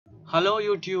Hello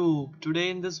YouTube, today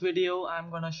in this video I'm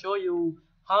gonna show you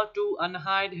how to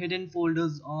unhide hidden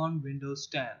folders on Windows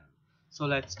 10. So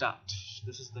let's start.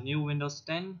 This is the new Windows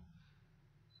 10.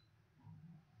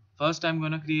 First I'm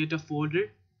gonna create a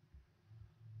folder.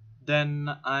 Then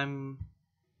I'm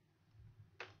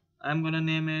gonna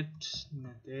name it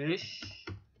Nitesh.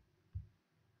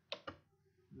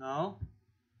 Now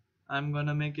I'm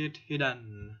gonna make it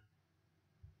hidden.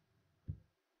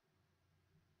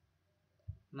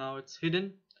 Now it's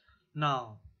hidden.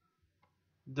 Now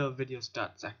the video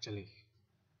starts actually.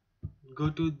 Go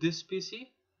to this PC,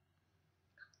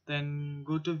 then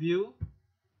go to view,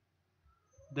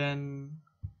 then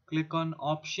click on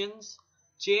options,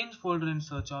 change folder in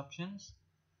search options,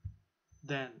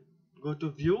 then go to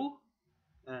view,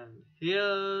 and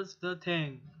here's the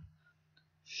thing,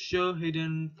 show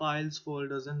hidden files,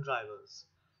 folders and drivers.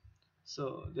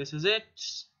 So this is it.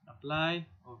 Apply.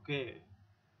 Okay,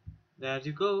 there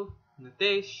you go.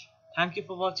 Nitesh, thank you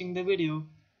for watching the video.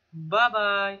 Bye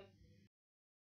bye.